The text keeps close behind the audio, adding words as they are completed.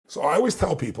So I always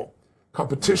tell people,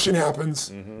 competition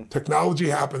happens, technology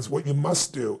happens. What you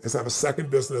must do is have a second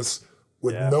business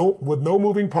with no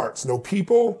moving parts, no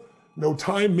people, no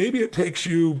time. Maybe it takes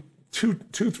you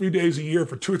 3 days a year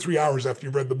for 2 or 3 hours after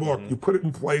you've read the book. You put it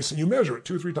in place and you measure it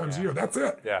 2 or 3 times a year. That's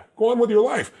it. Go on with your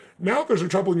life. Now if there's a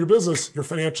trouble in your business, you're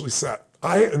financially set.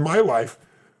 In my life,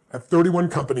 I have 31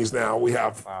 companies now. We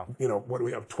have, what do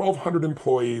we have? 1,200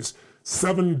 employees,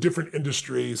 7 different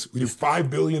industries. We do $5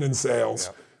 billion in sales.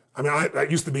 I mean, that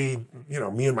used to be,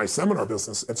 me and my seminar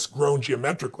business. It's grown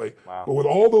geometrically. But with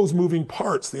all those moving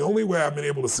parts, the only way I've been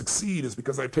able to succeed is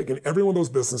because I've taken every one of those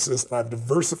businesses and I've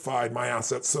diversified my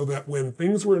assets so that when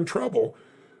things were in trouble,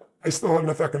 I still have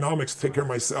enough economics to take care of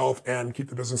myself and keep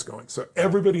the business going. So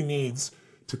everybody needs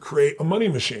to create a money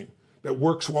machine that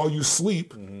works while you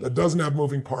sleep, that doesn't have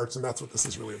moving parts, and that's what this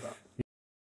is really about.